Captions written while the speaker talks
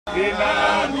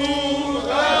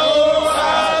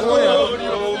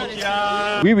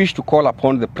We wish to call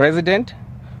upon the President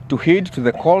to heed to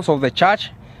the calls of the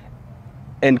Church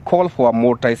and call for a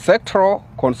multi-sectoral,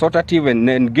 consultative and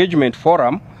engagement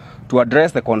forum to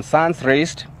address the concerns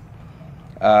raised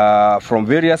from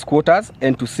various quarters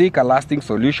and to seek a lasting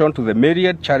solution to the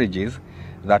myriad challenges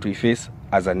that we face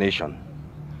as a nation.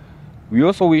 We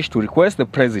also wish to request the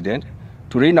President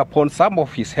to rein upon some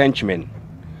of his henchmen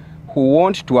who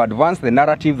want to advance the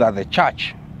narrative that the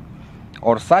Church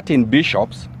or certain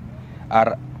bishops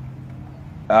are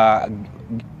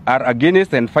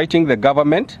against and fighting the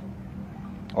government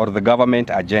or the government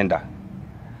agenda.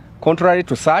 Contrary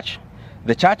to such,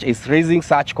 the Church is raising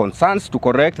such concerns to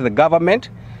correct the government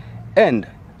and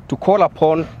to call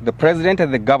upon the President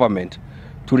and the government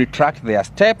to retract their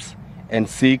steps and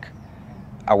seek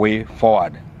a way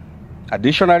forward.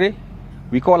 Additionally,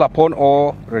 we call upon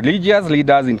all religious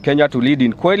leaders in Kenya to lead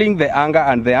in quelling the anger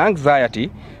and the anxiety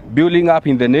building up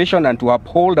in the nation and to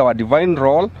uphold our divine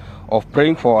role of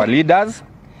praying for our leaders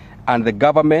and the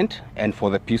government and for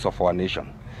the peace of our nation.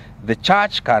 The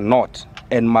Church cannot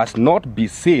and must not be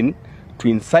seen to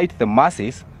incite the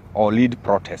masses or lead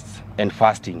protests and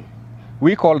fasting.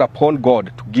 We called upon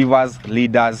God to give us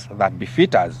leaders that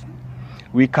befit us.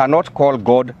 We cannot call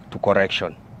God to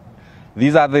correction.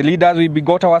 These are the leaders we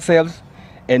begot ourselves,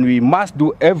 and we must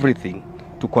do everything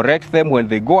to correct them when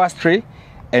they go astray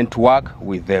and to work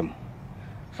with them.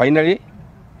 Finally,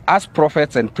 as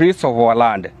prophets and priests of our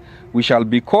land, we shall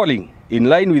be calling, in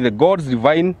line with the God's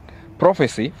divine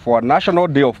prophecy, for a national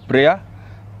day of prayer,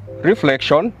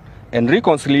 reflection, and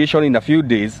reconciliation in a few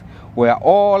days, where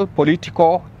all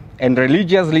political and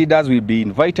religious leaders will be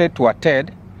invited to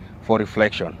attend for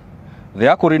reflection. The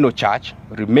Akorino Church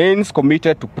remains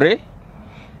committed to pray,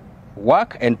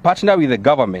 work and partner with the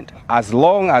government as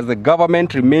long as the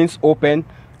government remains open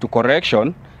to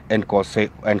correction and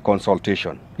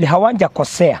consultation. Hawanja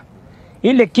kosea.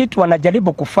 Ile kitu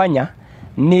wanajaribu kufanya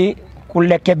ni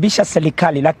kurekebisha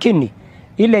serikali, lakini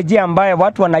ile njia ambaye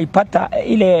watu wanaipata,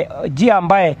 ile njia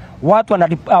ambaye watu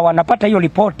wanapata hiyo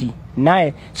ripoti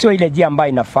naye sio ile njia ambayo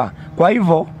inafaa. Kwa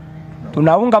hivyo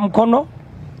tunaunga mkono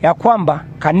ya kwamba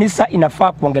kanisa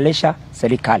inafaa kuongelesha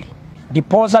serikali.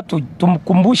 Diposa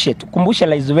tukumbushe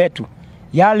rais wetu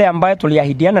yale ambayo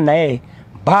tuliahidiana na yeye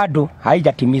bado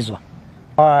haijatimizwa.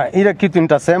 Ile kitu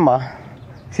nitasema,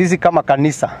 sisi kama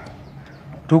kanisa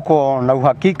tuko na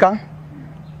uhakika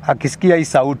akisikia hii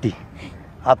sauti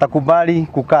atakubali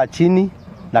kukaa chini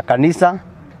na kanisa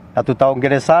na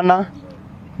tutaongelesana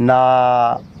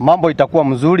na mambo itakuwa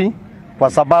mzuri, kwa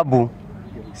sababu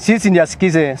sisi ni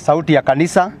asikize sauti ya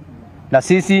kanisa na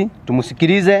sisi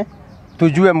tumusikilize,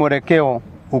 tujue mwelekeo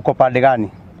uko pande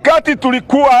gani. Kati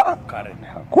tulikuwa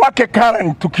kwake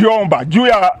Karen tukiomba juu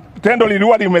ya tendo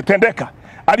liliwa limetendeka,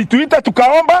 alituita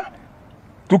tukaomba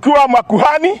tukiwa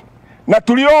makuhani na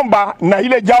tuliomba na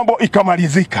ile jambo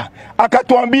ikamalizika.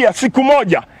 Akatuambia siku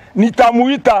moja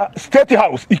nitamuita State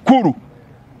House Ikuru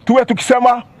tuwe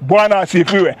tukisema Bwana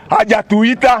asifiwe.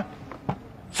 Hajatuita.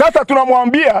 Sasa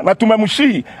tunamwambia na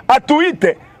tumemshihi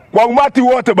atuite kwa umati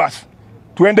wote, basi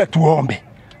tuende tuombe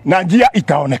na njia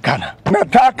itaonekana.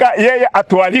 Nataka yeye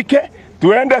atualike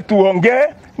tuende tuongee,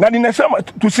 na ninasema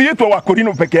tusiitwe wa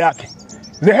Akorino peke yake.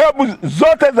 Dhehebu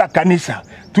zote za kanisa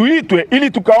tuitwe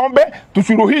ili tukaombe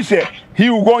tusuluhishe hii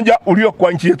ugonjwa ulio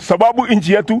kwa nchi yetu, sababu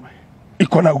nchi yetu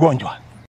iko na ugonjwa.